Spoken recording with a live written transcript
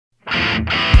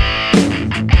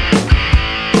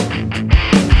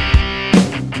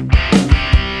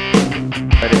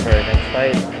Ready for our next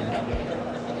fight.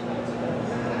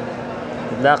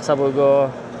 Good luck,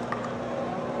 Sabugo.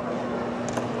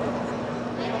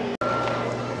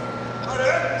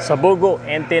 Sabugo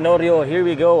and Tenorio. Here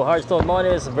we go. Hardstone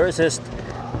Monis versus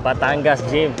Batangas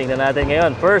Gym. Tingnan natin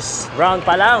ngayon. First round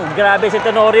pa lang. Grabe si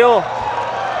Tenorio.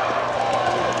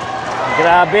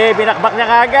 Grabe, binakbak niya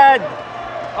kagad.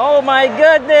 Oh my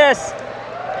goodness.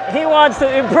 He wants to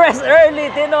impress early.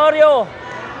 Tenorio.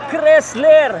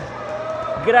 Kresler.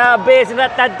 Grabe,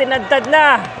 tinadtad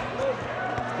na.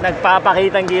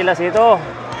 Nagpapakitang gilas ito.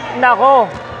 Nako.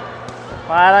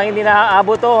 Parang hindi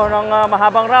naaabot to ng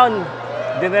mahabang round.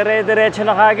 Dinere-diretso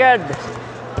na kagad.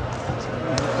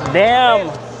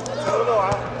 Damn.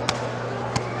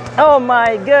 Oh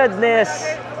my goodness.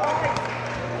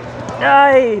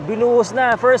 Ay, binuhos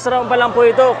na. First round pa lang po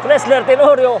ito. Kresler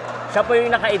Tenorio. Siya po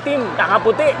yung nakaitim,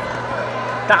 nakaputi.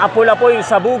 Nakapula po yung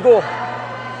Sabugo.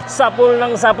 Sapul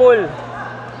ng sapul.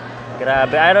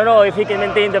 Grabe. I don't know if he can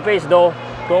maintain the pace though.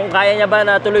 Kung kaya niya ba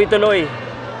na tuloy-tuloy.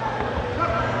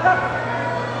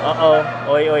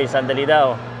 Oy, sandali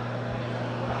daw.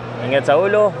 Ingat sa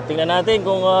ulo. Tingnan natin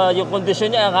kung yung kondisyon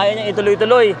niya, kaya niya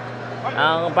ituloy-tuloy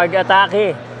ang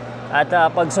pag-atake at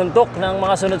pagsuntok ng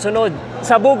mga sunod-sunod.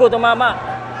 Sabugo tumama.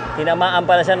 Tinamaan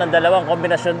pala siya ng dalawang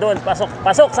kombinasyon doon.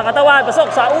 Pasok sa katawan, pasok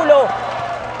sa ulo.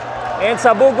 And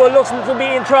Sabugo looks to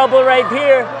be in trouble right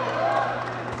here.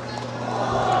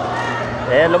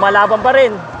 Eh, lumalaban pa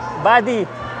rin. Body,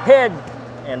 head.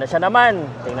 Ayan na siya naman.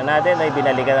 Tingnan natin, ay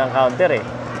binalikan ng counter eh.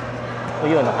 O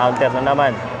yun, counter na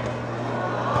naman.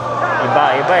 Iba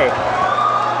eh.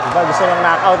 Iba gusto ng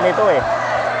knockout nito eh.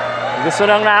 Gusto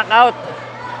ng knockout.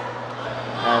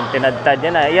 Ang tinadtad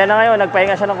niya na. Iyan na ngayon,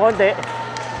 nagpahinga siya ng konti.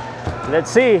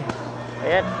 Let's see.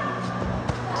 Ayan.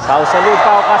 Pow Salud,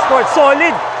 POWCAST SPORTS.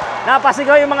 Solid!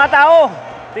 Napasigaw yung mga tao.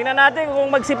 Tingnan natin kung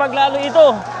magsipag lalo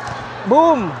ito.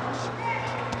 Boom!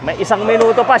 May 1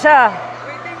 minuto pa siya.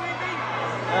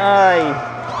 Ay.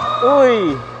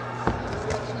 Uy.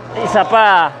 Isa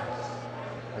pa.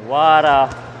 Wara.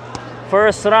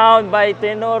 First round by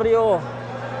Tenorio.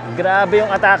 Grabe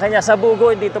yung atake niya. Sabugo,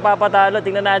 hindi ito papatalo.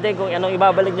 Tingnan natin kung anong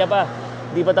ibabalik niya pa.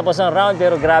 Hindi pa tapos ang round,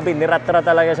 pero grabe, nirat-rat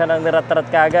talaga siya ng nirat-rat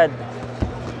kagad.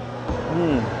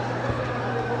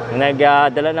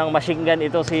 Nagdala ng machine gun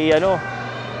ito si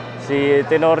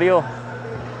Tenorio.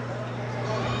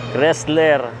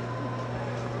 Kresler.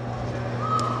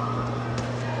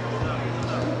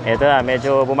 Ito na,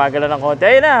 medyo bumagal na ng konti.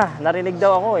 Ayun na, narinig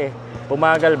daw ako eh.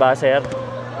 Bumagal ba, sir?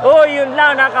 Oh, yun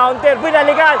lang, na-counter.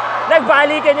 Binalikan.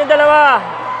 Nagbalikan yung dalawa.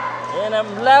 And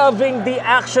I'm loving the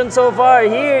action so far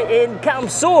here in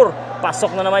CAmsur.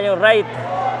 Pasok na naman yung right.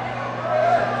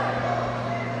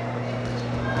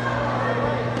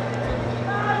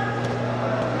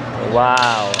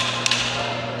 Wow.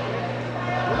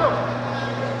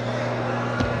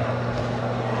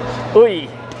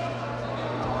 Uy.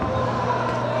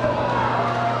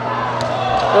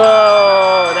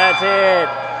 Oh, that's it.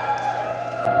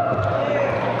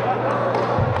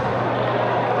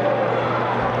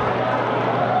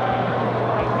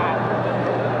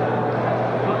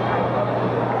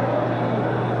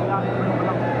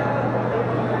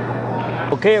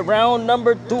 Okay, round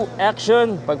number 2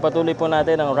 action. Pagpatuloy po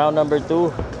natin ang round number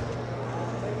 2.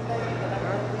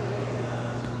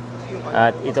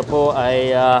 At ito po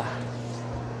ay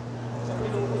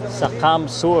sa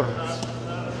CAmsur.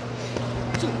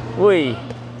 Uy.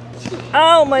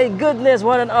 Oh my goodness,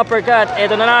 what an uppercut.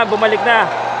 Ito na, bumalik na.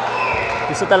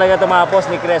 Gusto talaga tumapos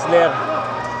ni Kresler.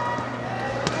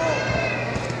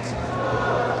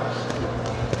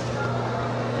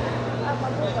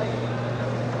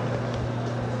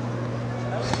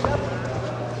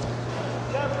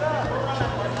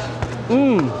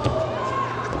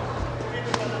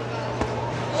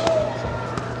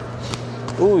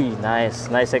 Uy,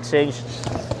 nice exchange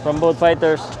from both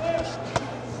fighters.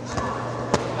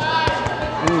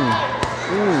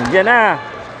 Yan na.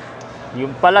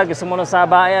 Yung pala, gusto mo ng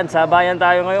sabayan. Sabayan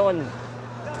tayo ngayon.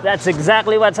 That's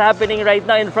exactly what's happening right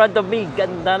now in front of me.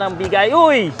 Ganda ng bigay.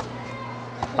 Uy!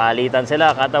 Palitan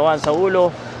sila. Katawan sa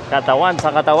ulo. Katawan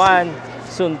sa katawan.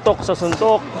 Suntok sa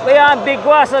suntok. Ayan,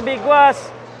 bigwas na bigwas.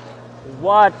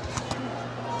 What?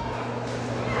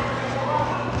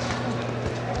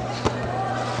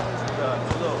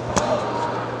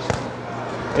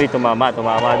 Uy, tumama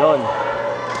doon.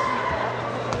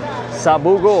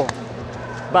 Sabugo.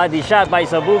 Body shot by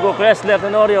Sabugo. Kresler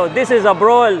Tenorio. This is a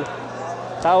brawl.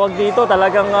 Tawag dito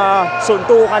talagang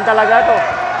suntukan talaga to.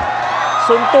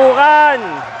 Suntukan.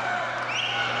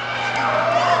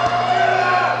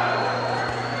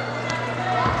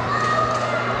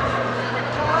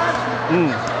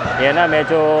 Yan na,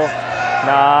 medyo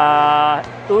na...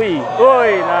 Uy,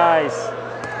 nice.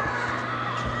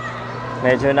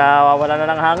 Medyo nawawala na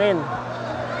ng hangin.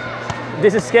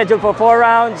 This is scheduled for 4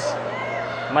 rounds.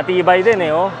 Matibay din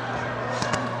eh, oh.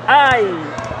 Ay!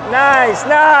 Nice!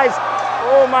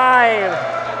 Oh my!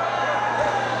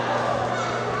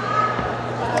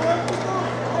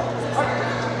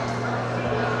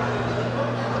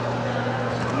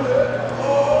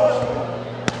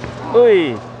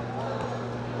 Uy!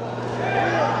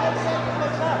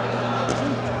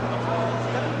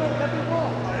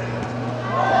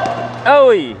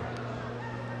 Uy!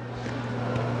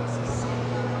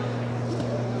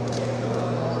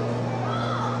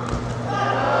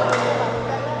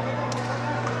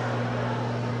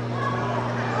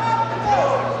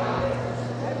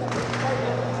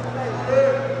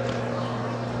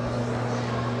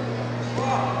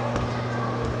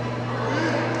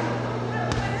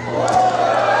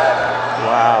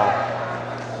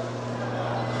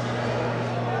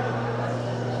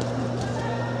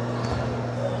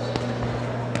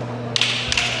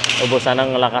 Ubusan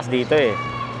ng lakas dito eh.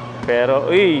 Pero,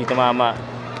 uy, tumama.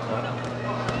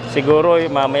 Siguro,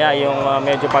 mamaya yung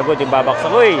medyo pagod, yung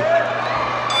babaksak. Uy!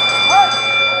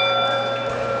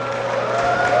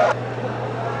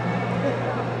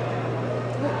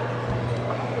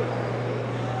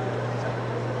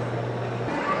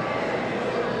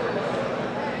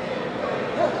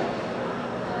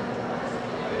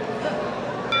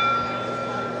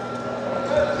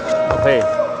 Okay.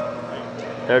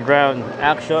 Third round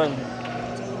action.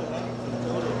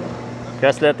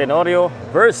 Kresler Tenorio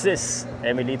versus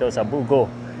Emilito Sabugo.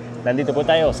 Nandito po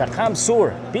tayo sa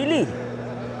CAmsur,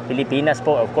 Pilipinas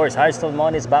po. Of course, Hardstone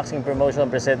Monis Boxing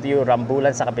Promotion present you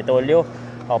Rambulan sa Kapitolyo.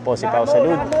 Ako po si Pow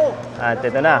Salud. At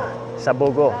ito na,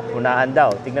 Sabugo, unahan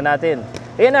daw. Tingnan natin.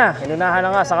 Ayan na, inunahan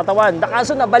na nga sa katawan.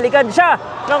 Kaso nabalikan siya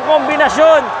ng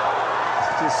kombinasyon.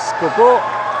 Diyos ko po.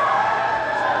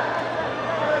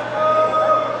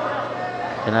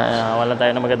 Wala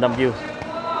tayo ng magandang view.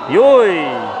 Yuy!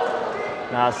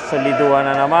 Nasoliduan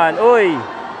na naman. Uy!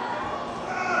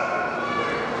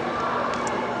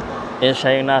 Yan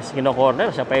siya yung nasa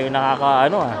kino-corner. Siya pa yung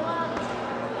nakakaano ha.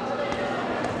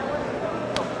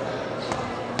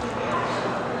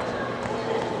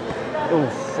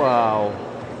 Oof, wow.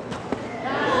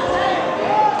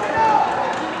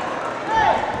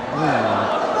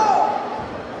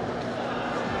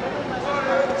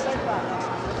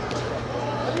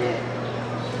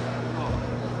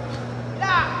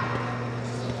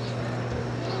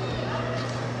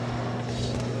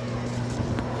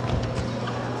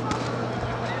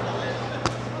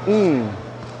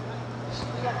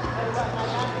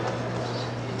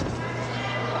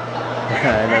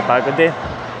 Napagod din.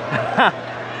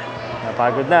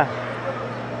 Napagod na.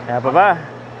 Kaya pa ba?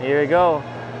 Here we go.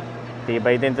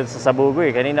 Tibay din ito sa Sabugo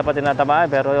eh. Kanina pa tinatamaan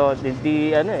pero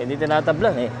hindi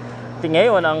tinatablan eh.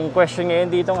 Ngayon, ang question ngayon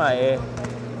dito nga eh,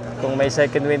 kung may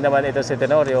second win naman ito si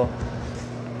Tenorio.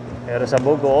 Pero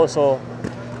Sabugo also,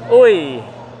 uy!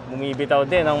 Bumibitaw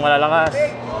din ang malalakas.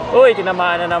 Uy!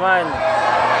 Tinamaan na naman.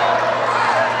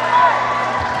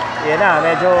 Yan na,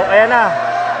 medyo, ayan na.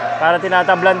 Para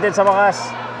tinatablan din sa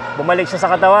wakas. Bumalik siya sa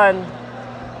katawan.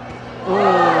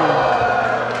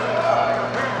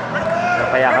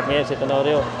 Napayakap ngayon si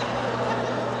Tenorio.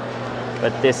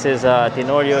 But this is a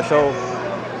Tenorio show.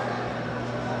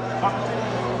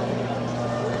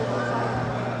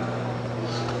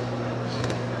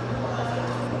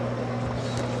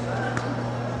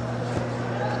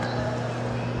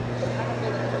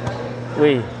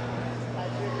 Uy.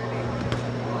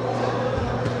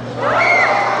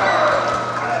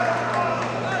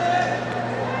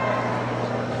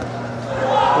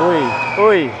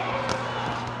 Uy!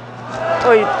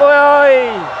 Uy! Uy!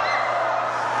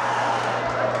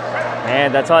 Man,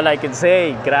 that's all I can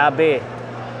say. Grabe.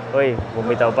 Uy,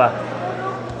 bumitaw pa.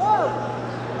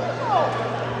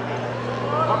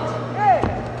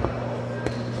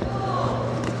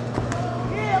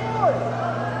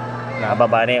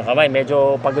 Nakababa na yung kamay.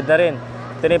 Medyo pagod na rin.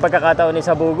 Ito na yung pagkakataon ni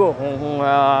Sabugo kung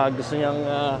gusto niyang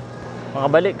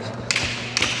makabalik.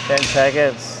 10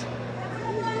 seconds.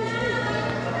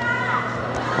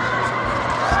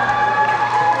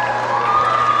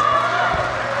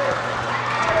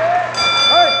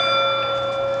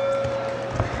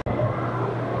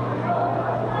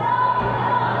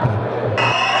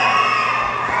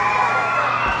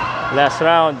 Last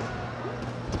round.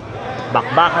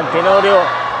 Bakbakan Tenorio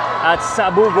at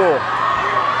Sabugo.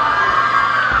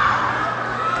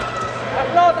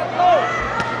 Tatlo!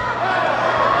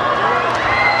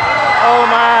 Oh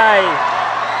my!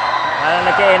 Parang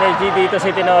nagka-energy dito si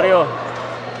Tenorio.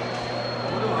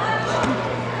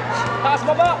 Taas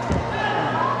baba.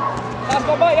 Taas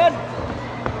baba, yan.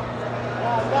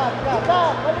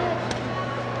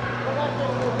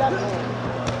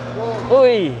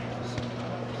 Uy!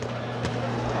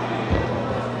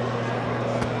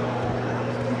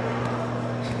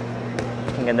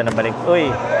 Ang ganda ng balik. Uy!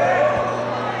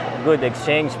 Good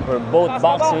exchange for both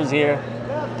boxers here.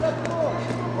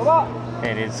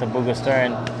 Emilito Sabugo's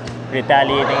turn.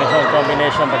 Retaliating his own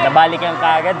combination. But nabalikan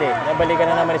kaagad eh.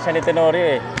 Nabalikan na naman siya ni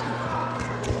Tenorio eh.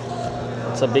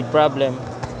 It's a big problem.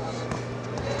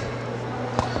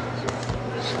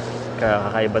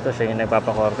 Kakaiba to. Siya yung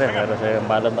nagpapakorter. Pero siya yung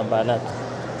balat ng balat.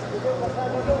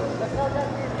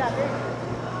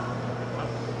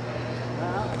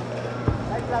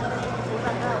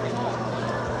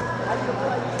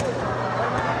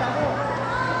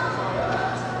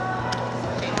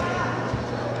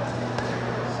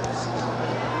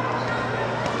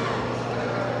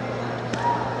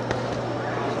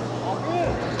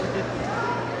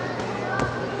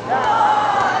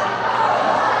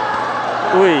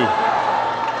 Uy!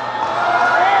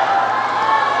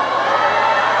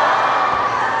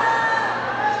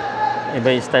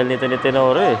 Iba yung style nito ni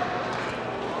Tenorio eh.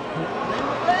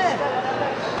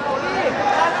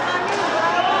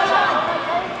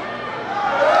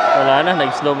 Wala na,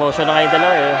 nag-slow motion na kayo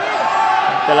dalawa eh.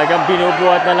 Talagang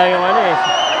binubuhat na lang yung ano eh.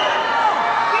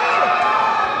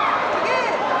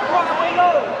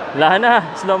 Wala na,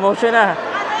 slow motion na.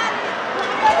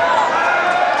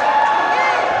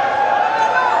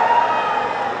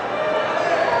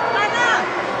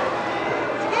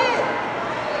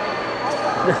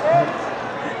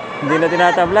 Hindi na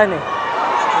tinatablan eh.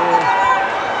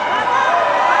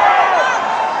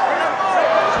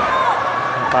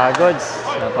 Napagod.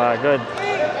 Napagod.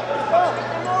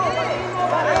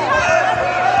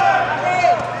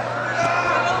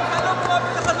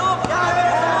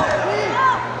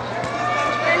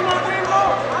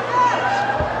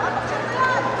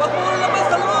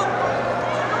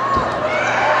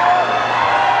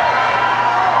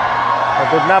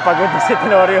 Pagod na si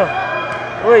Tenorio.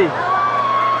 Uy!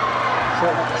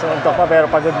 Suntok pa pero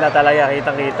pagod na talaga,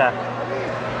 kitang-kita.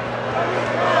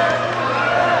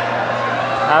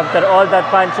 After all that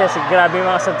punches, grabe yung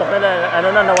mga suntok nila.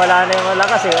 Ano na, nawala na yung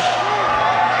lakas eh.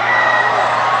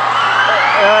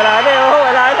 Wala na eh,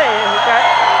 wala na eh.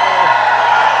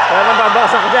 Wala nang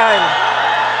babaksak dyan.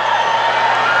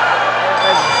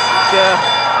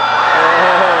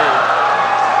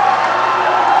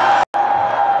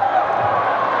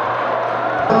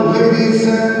 Ladies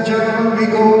and gentlemen, we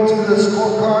go to the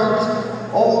scorecards.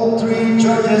 All three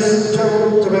judges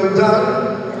told to be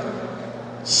done.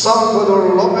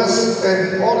 Salvador Lopez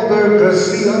and Oliver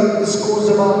Garcia. The scores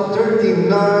about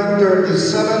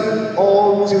 39-37.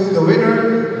 All to the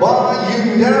winner by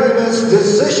unanimous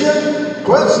decision,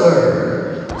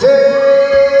 Kresler Tenorio.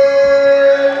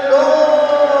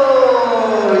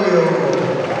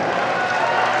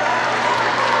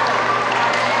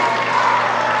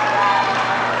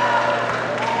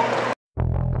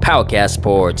 POWCAST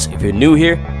Sports. If you're new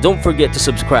here, don't forget to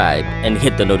subscribe and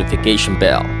hit the notification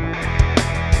bell.